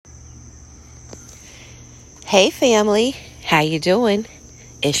Hey family, how you doing?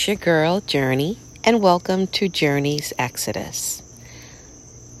 It's your girl Journey, and welcome to Journey's Exodus.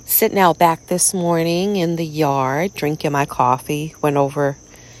 Sitting out back this morning in the yard, drinking my coffee, went over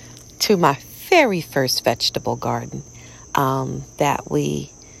to my very first vegetable garden that we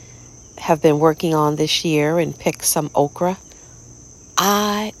have been working on this year and picked some okra.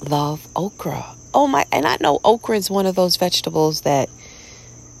 I love okra. Oh my, and I know okra is one of those vegetables that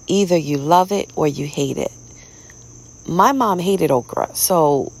either you love it or you hate it. My mom hated okra,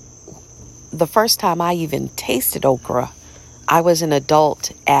 so the first time I even tasted okra, I was an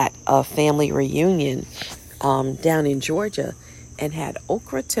adult at a family reunion down in Georgia and had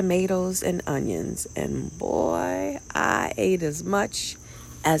okra, tomatoes, and onions. And boy, I ate as much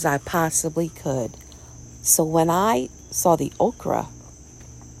as I possibly could. So when I saw the okra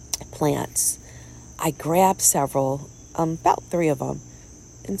plants, I grabbed several, about 3 of them,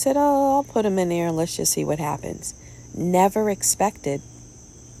 and said, I'll put them in there and let's just see what happens. Never expected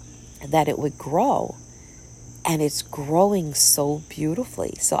that it would grow, and it's growing so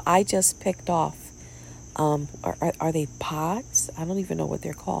beautifully. So I just picked off, are they pods? I don't even know what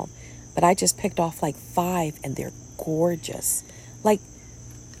they're called, but I just picked off like 5, and they're gorgeous. Like,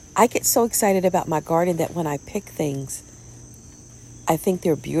 I get so excited about my garden that when I pick things, I think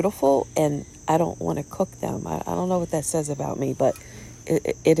they're beautiful, and I don't want to cook them. I don't know what that says about me, but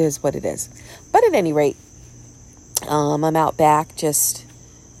it is what it is. But at any rate, I'm out back just,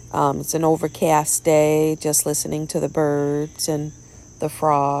 it's an overcast day, just listening to the birds and the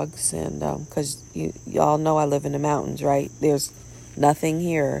frogs. And because y'all know I live in the mountains, right? There's nothing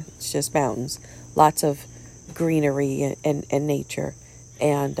here. It's just mountains. Lots of greenery and nature.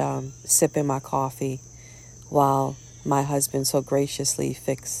 And sipping my coffee while my husband so graciously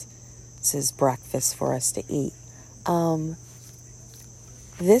fixes breakfast for us to eat.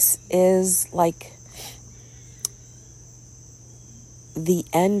 This is like the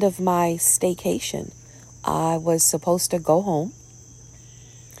end of my staycation. I was supposed to go home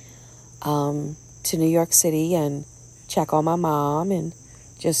to New York City and check on my mom and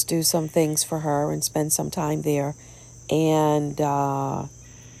just do some things for her and spend some time there. And that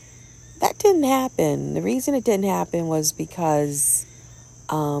didn't happen. The reason it didn't happen was because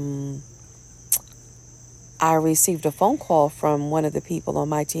I received a phone call from one of the people on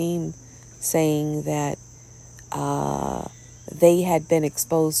my team saying that they had been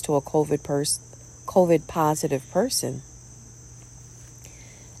exposed to a COVID positive person.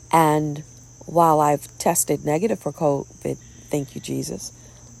 And while I've tested negative for COVID, thank you, Jesus,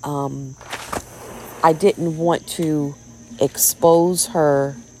 I didn't want to expose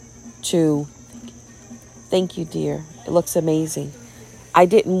her to, thank you, dear, it looks amazing. I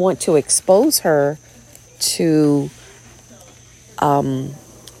didn't want to expose her to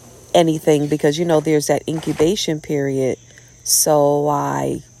anything because, there's that incubation period. So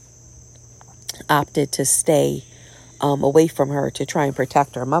I opted to stay away from her to try and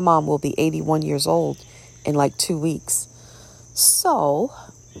protect her. My mom will be 81 years old in like 2 weeks. So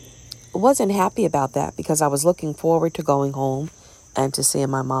wasn't happy about that because I was looking forward to going home and to seeing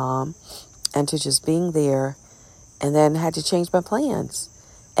my mom and to just being there, and then had to change my plans.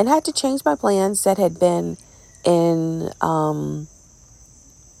 And had to change my plans that had been in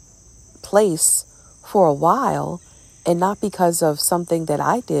place for a while, and not because of something that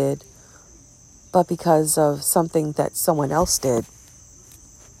I did, but because of something that someone else did.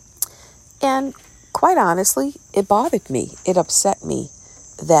 And quite honestly, it bothered me. It upset me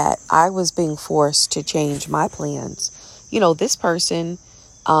that I was being forced to change my plans. This person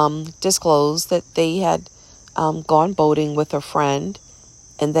disclosed that they had gone boating with a friend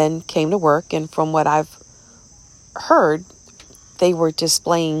and then came to work. And from what I've heard, they were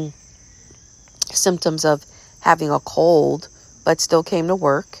displaying symptoms of having a cold, but still came to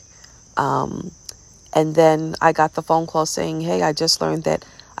work. And then I got the phone call saying, hey, I just learned that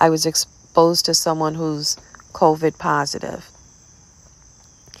I was exposed to someone who's COVID positive.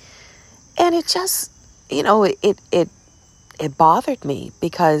 And it just, it bothered me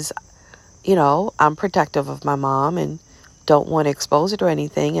because, I'm protective of my mom and don't want to expose it or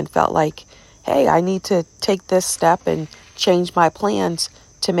anything, and felt like, hey, I need to take this step and change my plans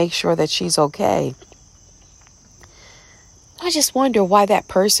to make sure that she's okay. I just wonder why that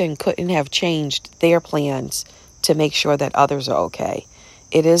person couldn't have changed their plans to make sure that others are okay.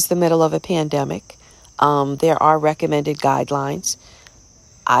 It is the middle of a pandemic. There are recommended guidelines.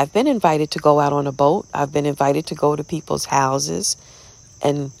 I've been invited to go out on a boat. I've been invited to go to people's houses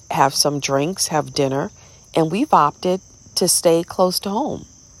and have some drinks, have dinner, and we've opted to stay close to home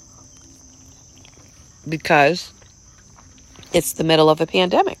because it's the middle of a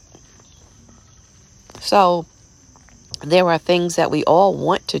pandemic. So there are things that we all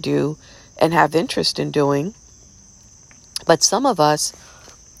want to do and have interest in doing, but some of us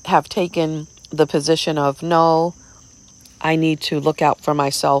have taken the position of, no, I need to look out for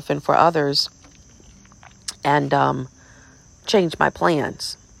myself and for others and change my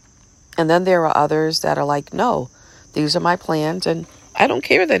plans. And then there are others that are like, no, these are my plans, and I don't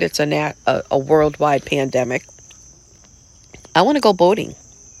care that it's a worldwide pandemic. I want to go boating.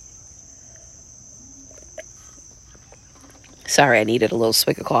 Sorry, I needed a little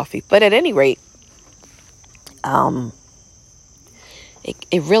swig of coffee. But at any rate,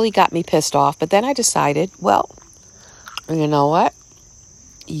 it really got me pissed off. But then I decided, well, you know what?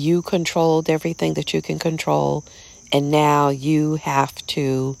 You controlled everything that you can control, and now you have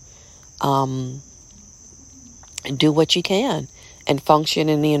to do what you can and function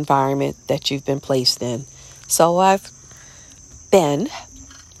in the environment that you've been placed in. So I've been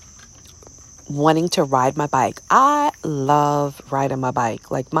wanting to ride my bike. I love riding my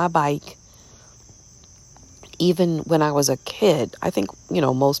bike. Like my bike, even when I was a kid, I think,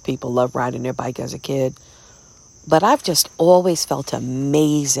 most people love riding their bike as a kid. But I've just always felt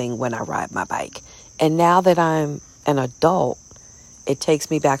amazing when I ride my bike. And now that I'm an adult, it takes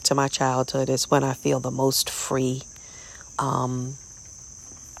me back to my childhood. It's when I feel the most free.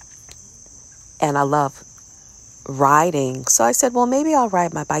 And I love riding. So I said, well, maybe I'll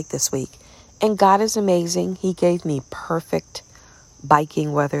ride my bike this week. And God is amazing. He gave me perfect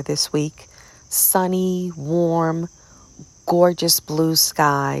biking weather this week. Sunny, warm, gorgeous blue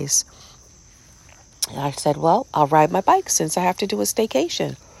skies. And I said, well, I'll ride my bike since I have to do a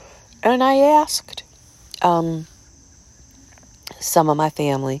staycation. And I asked some of my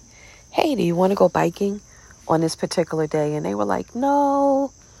family, hey, do you want to go biking on this particular day? And they were like,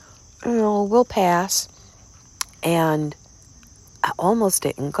 no, we'll pass. And I almost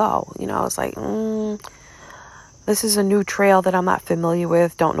didn't go. I was like, this is a new trail that I'm not familiar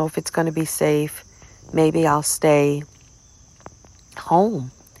with. Don't know if it's going to be safe. Maybe I'll stay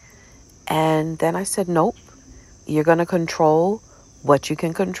home. And then I said, nope, you're going to control what you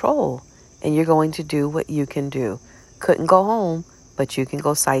can control. And you're going to do what you can do. Couldn't go home, but you can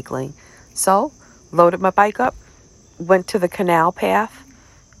go cycling. So loaded my bike up, went to the canal path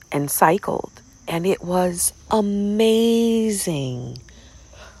and cycled. And it was amazing.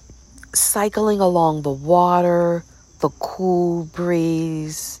 Cycling along the water, the cool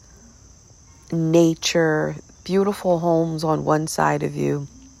breeze, nature, beautiful homes on one side of you,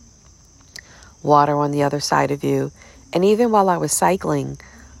 water on the other side of you. And even while I was cycling,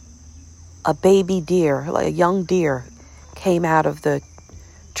 a baby deer, like a young deer, came out of the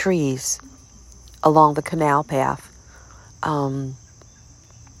trees along the canal path.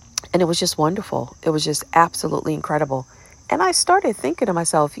 And it was just wonderful. It was just absolutely incredible. And I started thinking to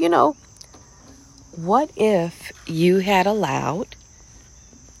myself, what if you had allowed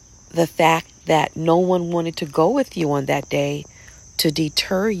the fact that no one wanted to go with you on that day to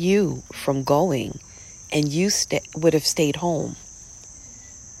deter you from going, and you would have stayed home?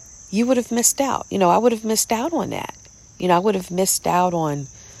 You would have missed out. I would have missed out on that. I would have missed out on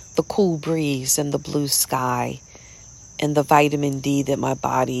the cool breeze and the blue sky and the vitamin D that my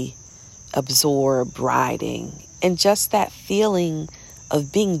body absorbed riding, and just that feeling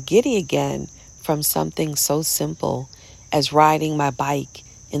of being giddy again from something so simple as riding my bike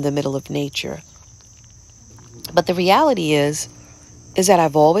in the middle of nature. But the reality is that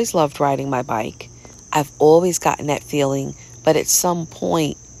I've always loved riding my bike. I've always gotten that feeling, but at some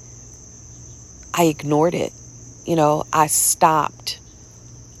point I ignored it. I stopped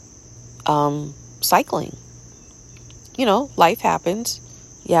cycling. Life happens.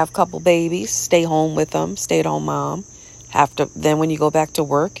 You have a couple babies, stay home with them, stay-at-home mom. Then when you go back to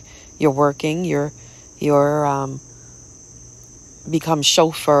work, you're working, you're become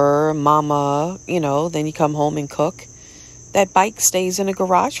chauffeur, mama, then you come home and cook. That bike stays in a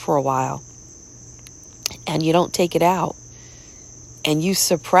garage for a while, and you don't take it out. And you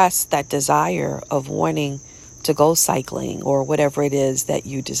suppress that desire of wanting to go cycling or whatever it is that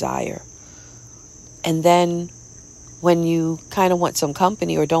you desire. And then when you kind of want some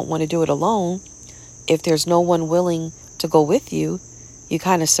company or don't want to do it alone, if there's no one willing to go with you, you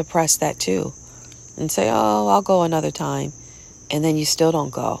kind of suppress that too and say, oh, I'll go another time. And then you still don't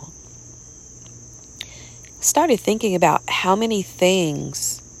go. Started thinking about how many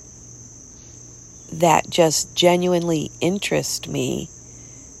things that just genuinely interest me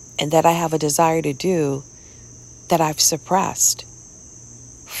and that I have a desire to do that I've suppressed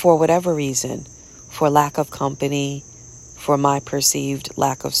for whatever reason, for lack of company, for my perceived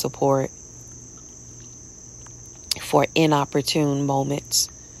lack of support, for inopportune moments.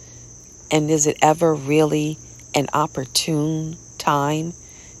 And is it ever really an opportune time?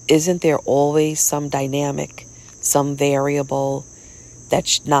 Isn't there always some dynamic, some variable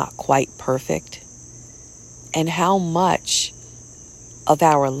that's not quite perfect? And how much of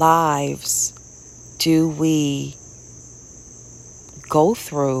our lives do we go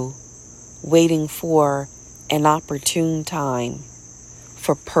through waiting for an opportune time,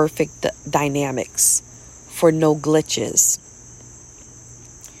 for perfect dynamics, for no glitches?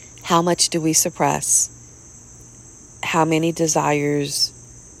 How much do we suppress? How many desires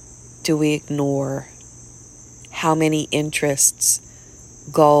do we ignore? How many interests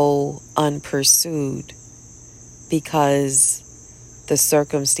go unpursued because the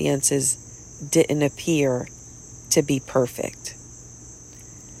circumstances didn't appear to be perfect?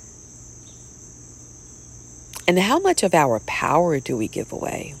 And how much of our power do we give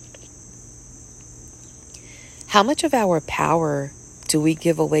away? How much of our power do we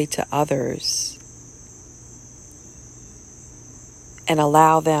give away to others and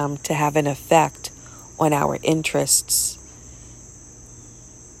allow them to have an effect on our interests,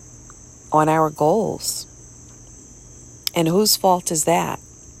 on our goals? And whose fault is that?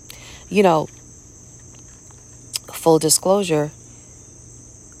 You know, full disclosure,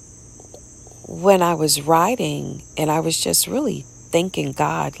 when I was writing and I was just really thanking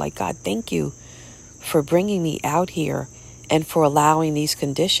God, like, God, thank you for bringing me out here and for allowing these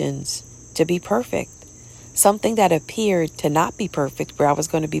conditions to be perfect. Something that appeared to not be perfect, where I was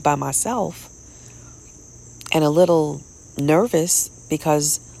going to be by myself and a little nervous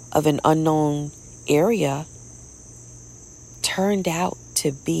because of an unknown area, turned out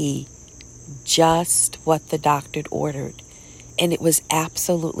to be just what the doctor ordered. And it was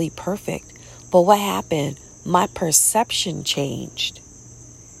absolutely perfect. But what happened? My perception changed.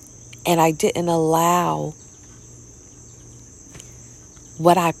 And I didn't allow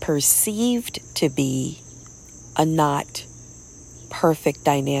what I perceived to be a not perfect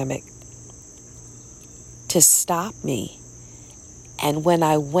dynamic to stop me. And when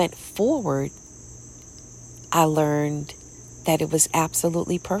I went forward, I learned that it was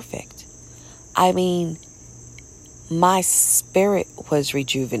absolutely perfect. I mean, my spirit was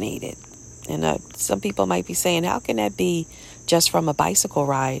rejuvenated. And some people might be saying, how can that be just from a bicycle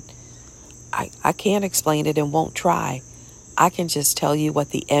ride? I can't explain it and won't try. I can just tell you what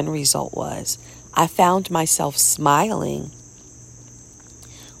the end result was. I found myself smiling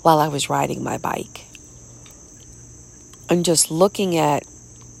while I was riding my bike and just looking at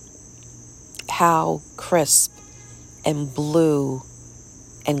how crisp and blue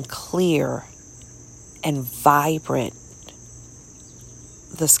and clear and vibrant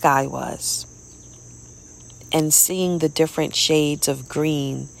the sky was, and seeing the different shades of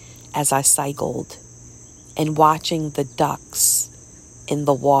green as I cycled, and watching the ducks in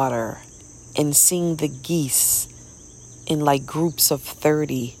the water, and seeing the geese in like groups of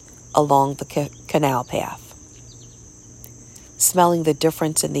 30 along the canal path, smelling the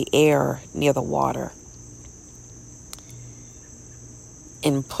difference in the air near the water,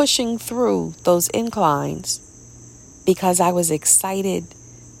 and pushing through those inclines because I was excited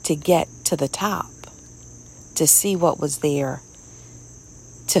to get to the top, to see what was there,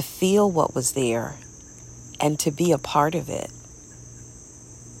 to feel what was there, and to be a part of it.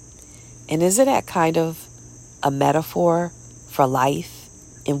 And isn't that kind of a metaphor for life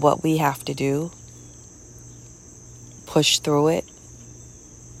in what we have to do? Push through it,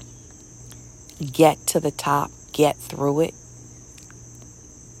 get to the top, get through it,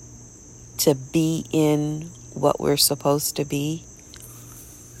 to be in what we're supposed to be.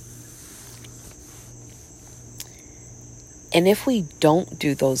 And if we don't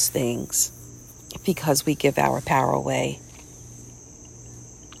do those things because we give our power away,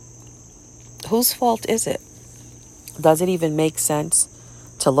 whose fault is it? Does it even make sense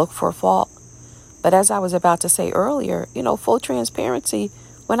to look for fault? But as I was about to say earlier, full transparency,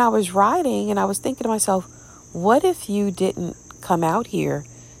 when I was riding and I was thinking to myself, what if you didn't come out here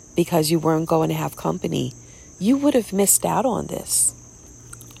because you weren't going to have company? You would have missed out on this.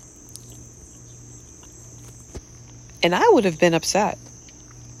 And I would have been upset.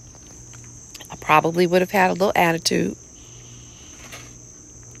 I probably would have had a little attitude.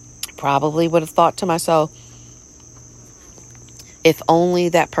 Probably would have thought to myself, if only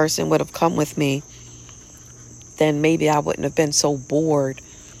that person would have come with me, then maybe I wouldn't have been so bored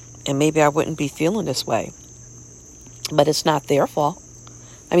and maybe I wouldn't be feeling this way. But it's not their fault.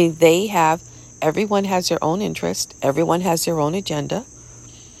 I mean, everyone has their own interest. Everyone has their own agenda.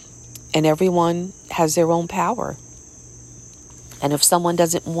 And everyone has their own power. And if someone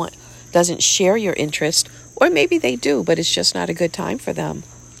doesn't share your interest, or maybe they do, but it's just not a good time for them,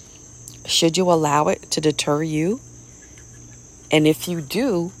 Should you allow it to deter you? And if you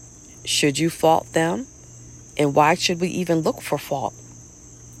do, should you fault them? And why should we even look for fault?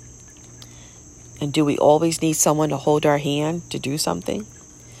 And do we always need someone to hold our hand to do something?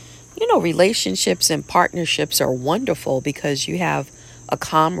 Relationships and partnerships are wonderful because you have a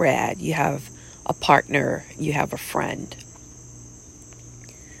comrade, you have a partner, you have a friend.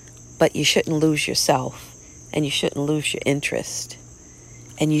 But you shouldn't lose yourself, and you shouldn't lose your interest,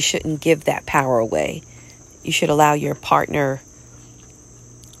 and you shouldn't give that power away. You should allow your partner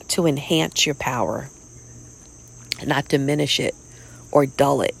to enhance your power, not diminish it or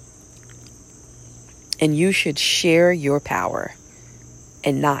dull it. And you should share your power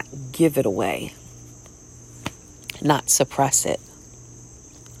and not give it away, not suppress it,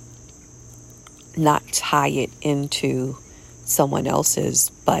 not tie it into someone else's,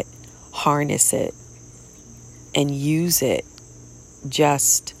 but harness it and use it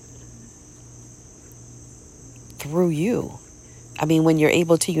just through you. When you're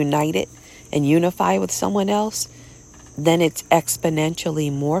able to unite it and unify with someone else, then it's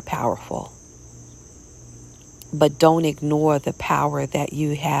exponentially more powerful. But don't ignore the power that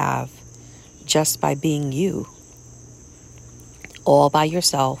you have just by being you. All by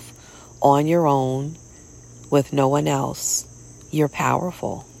yourself, on your own, with no one else. You're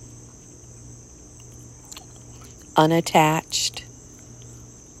powerful. Unattached.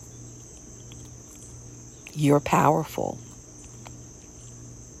 You're powerful.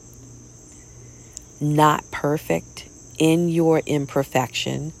 Not perfect in your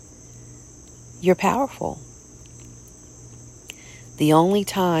imperfection. You're powerful. The only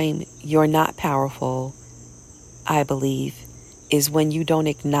time you're not powerful, I believe, is when you don't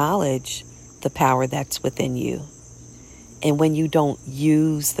acknowledge the power that's within you, and when you don't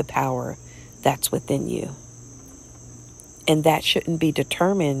use the power that's within you. And that shouldn't be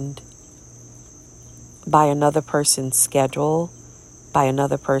determined by another person's schedule, by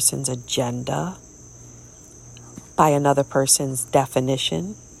another person's agenda, by another person's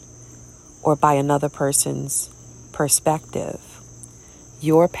definition, or by another person's perspective.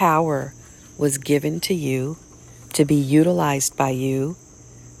 Your power was given to you to be utilized by you,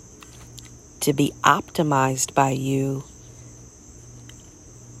 to be optimized by you,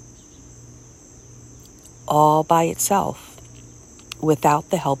 all by itself,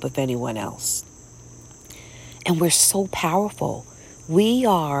 without the help of anyone else. And we're so powerful. We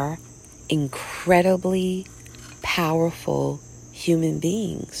are incredibly powerful human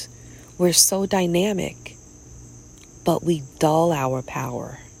beings. We're so dynamic, but we dull our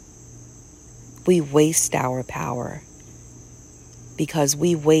power. We waste our power because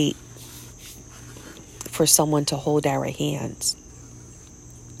we wait for someone to hold our hands.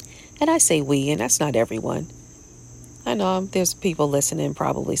 And I say we, and that's not everyone. I know there's people listening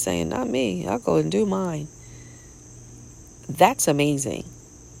probably saying, not me, I'll go and do mine. That's amazing.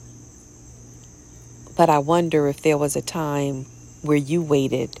 But I wonder if there was a time where you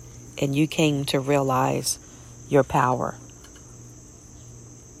waited and you came to realize your power.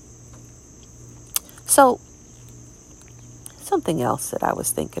 So, something else that I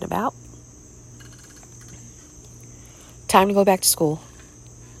was thinking about. Time to go back to school.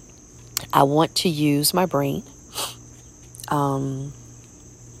 I want to use my brain.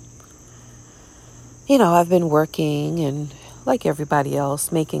 I've been working and like everybody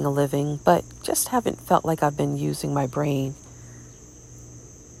else, making a living, but just haven't felt like I've been using my brain.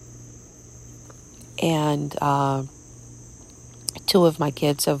 And two of my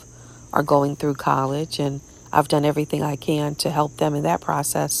kids are going through college, and I've done everything I can to help them in that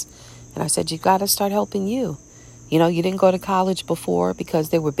process. And I said, you got to start helping you. You didn't go to college before because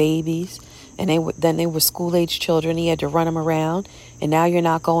they were babies, and they were school-age children. You had to run them around, and now you're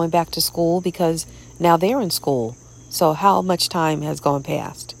not going back to school because now they're in school. So how much time has gone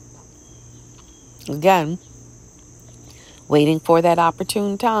past? Again, waiting for that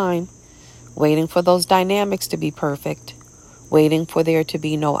opportune time, waiting for those dynamics to be perfect, waiting for there to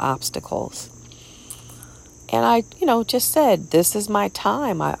be no obstacles. And I, just said, this is my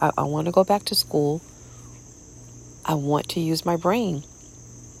time. I want to go back to school. I want to use my brain.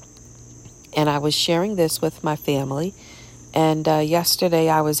 And I was sharing this with my family. And yesterday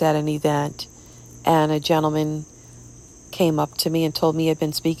I was at an event, and a gentleman came up to me and told me he had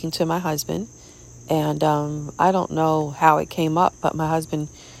been speaking to my husband. And I don't know how it came up, but my husband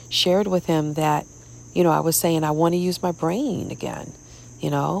shared with him that, I was saying I want to use my brain again.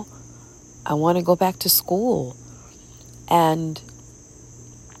 I want to go back to school. And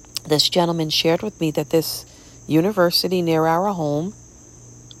this gentleman shared with me that this university near our home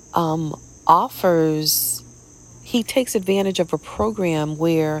he takes advantage of a program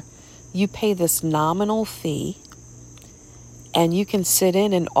where You pay this nominal fee, and you can sit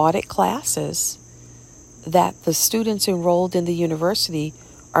in and audit classes that the students enrolled in the university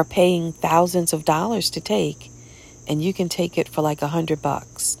are paying thousands of dollars to take, and you can take it for like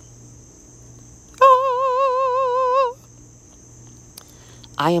 $100.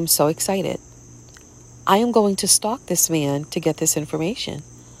 I am so excited. I am going to stalk this man to get this information.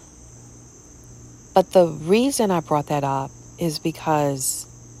 But the reason I brought that up is because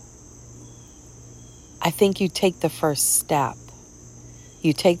I think you take the first step.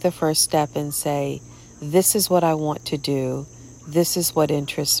 You take the first step and say, this is what I want to do. This is what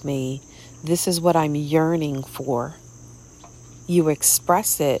interests me. This is what I'm yearning for. You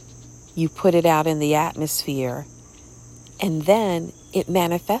express it. You put it out in the atmosphere. And then it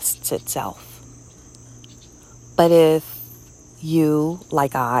manifests itself. But if you,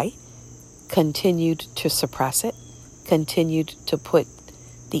 like I, continued to suppress it, continued to put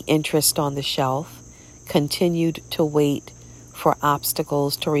the interest on the shelf, continued to wait for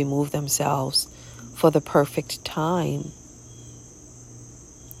obstacles to remove themselves for the perfect time,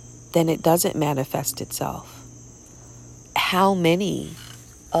 then it doesn't manifest itself. How many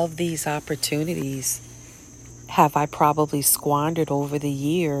of these opportunities have I probably squandered over the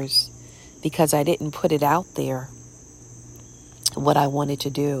years because I didn't put it out there, what I wanted to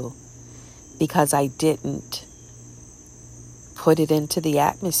do, because I didn't put it into the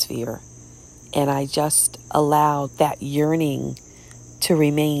atmosphere, and I just allowed that yearning to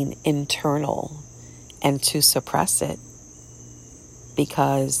remain internal and to suppress it,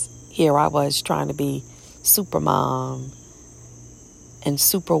 because here I was trying to be super mom and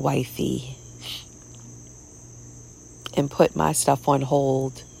super wifey and put my stuff on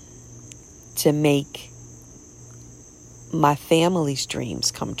hold to make my family's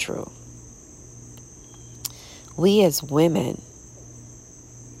dreams come true. We as women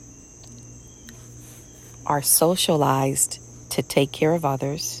are socialized to take care of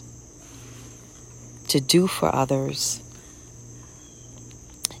others, to do for others,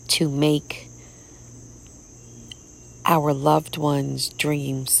 to make our loved ones'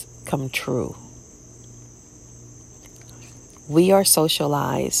 dreams come true. We are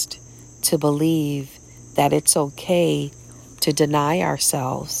socialized to believe that it's okay to deny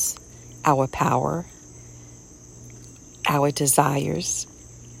ourselves our power, our desires,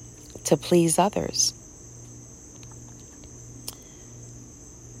 to please others.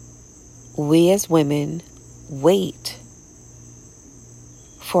 We as women wait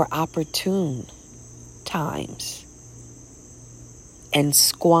for opportune times and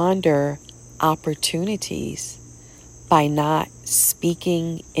squander opportunities by not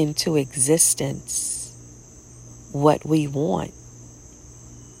speaking into existence what we want.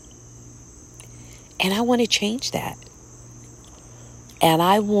 And I want to change that. And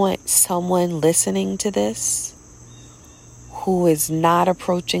I want someone listening to this who is not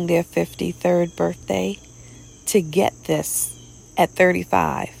approaching their 53rd birthday to get this at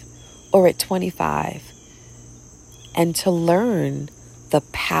 35 or at 25, and to learn the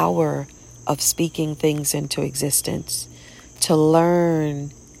power of speaking things into existence, to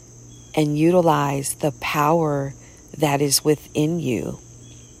learn and utilize the power that is within you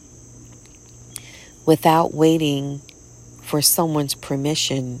without waiting for someone's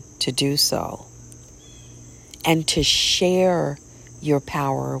permission to do so, and to share your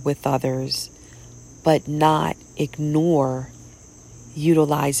power with others, but not ignore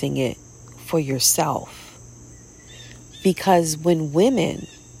utilizing it for yourself. Because when women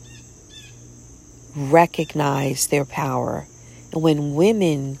recognize their power, and when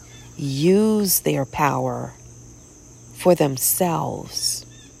women use their power for themselves,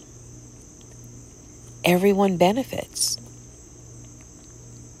 everyone benefits.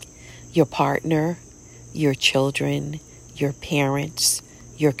 Your partner, your children, your parents,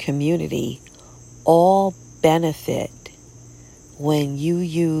 your community, all benefit when you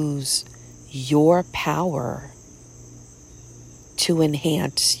use your power to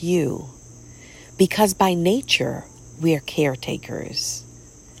enhance you. Because by nature, we're caretakers.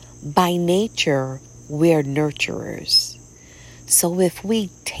 By nature, we're nurturers. So if we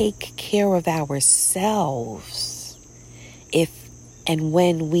take care of ourselves, and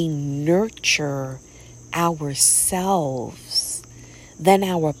when we nurture ourselves, then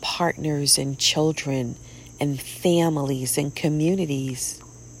our partners and children and families and communities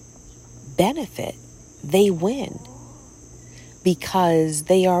benefit. They win because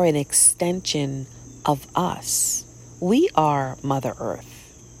they are an extension of us. We are Mother Earth.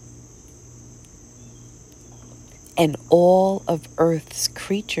 And all of Earth's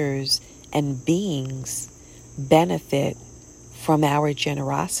creatures and beings benefit from our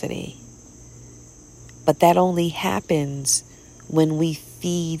generosity. But that only happens when we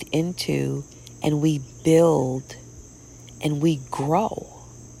feed into and we build and we grow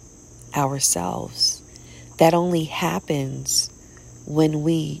ourselves. That only happens when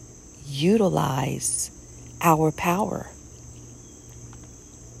we utilize our power.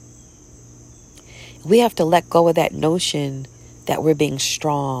 We have to let go of that notion that we're being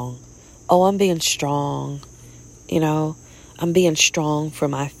strong. Oh, I'm being strong. I'm being strong for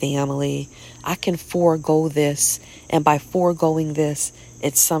my family. I can forego this. And by foregoing this,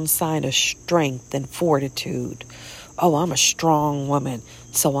 it's some sign of strength and fortitude. Oh, I'm a strong woman,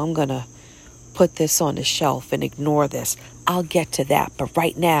 so I'm going to put this on the shelf and ignore this. I'll get to that. But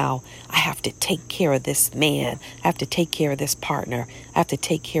right now, I have to take care of this man. I have to take care of this partner. I have to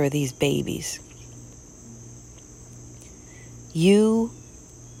take care of these babies. You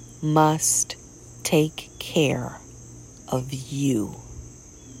must take care of you.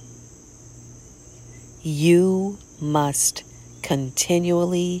 You must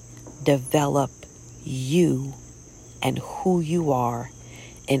continually develop you and who you are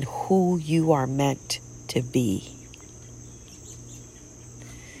and who you are meant to be.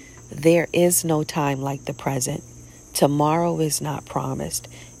 There is no time like the present. Tomorrow is not promised,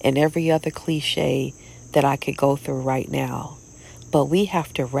 and every other cliche that I could go through right now. But we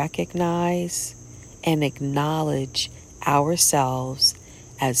have to recognize and acknowledge ourselves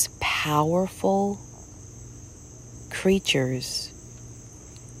as powerful creatures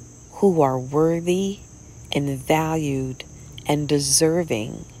who are worthy and valued and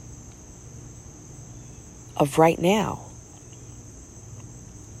deserving of right now.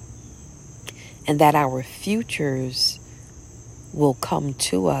 And that our futures will come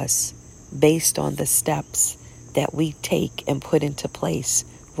to us based on the steps that we take and put into place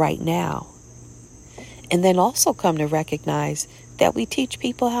right now. And then also come to recognize that we teach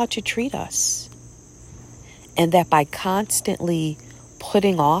people how to treat us. And that by constantly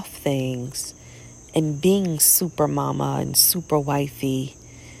putting off things and being super mama and super wifey,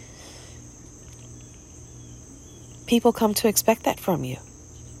 people come to expect that from you.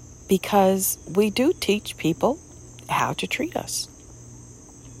 Because we do teach people how to treat us.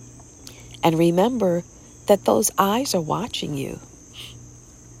 And remember that those eyes are watching you.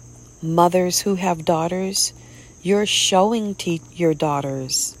 Mothers who have daughters, you're showing your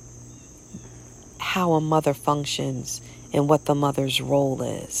daughters how a mother functions and what the mother's role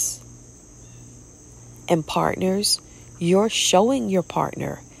is. And partners, you're showing your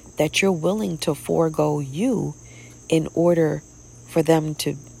partner that you're willing to forego you in order for them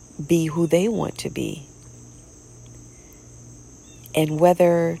to be who they want to be. And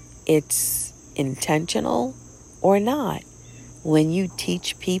whether it's intentional or not, when you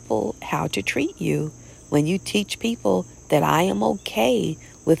teach people how to treat you, when you teach people that I am okay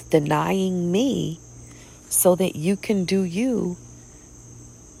with denying me so that you can do you,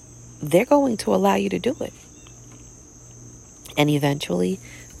 they're going to allow you to do it. And eventually,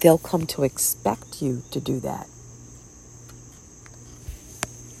 they'll come to expect you to do that.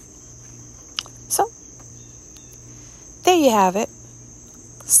 So, there you have it.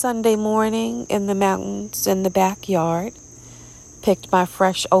 Sunday morning in the mountains in the backyard. Picked my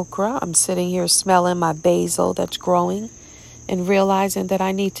fresh okra. I'm sitting here smelling my basil that's growing and realizing that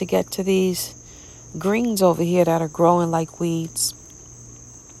I need to get to these greens over here that are growing like weeds.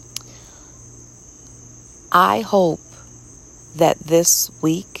 I hope that this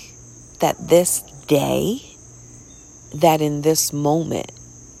week, that this day, that in this moment,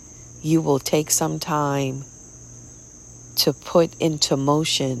 you will take some time to put into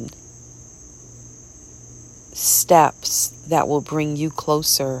motion steps that will bring you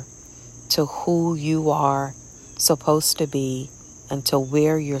closer to who you are supposed to be and to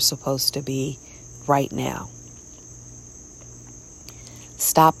where you're supposed to be right now.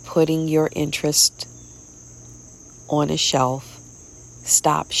 Stop putting your interest on a shelf.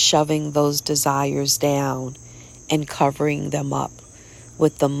 Stop shoving those desires down and covering them up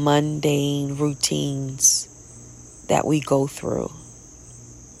with the mundane routines that we go through.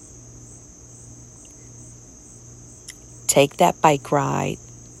 Take that bike ride,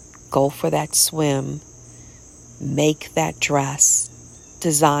 go for that swim, make that dress,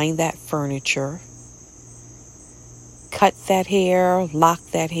 design that furniture, cut that hair, lock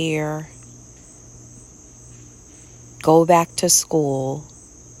that hair, go back to school,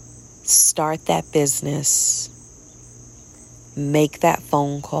 start that business, make that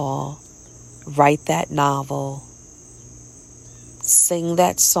phone call, write that novel, sing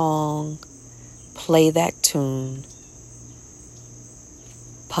that song, play that tune,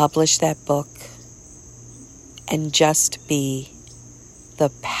 publish that book, and just be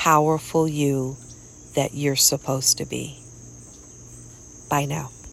the powerful you that you're supposed to be. Bye now.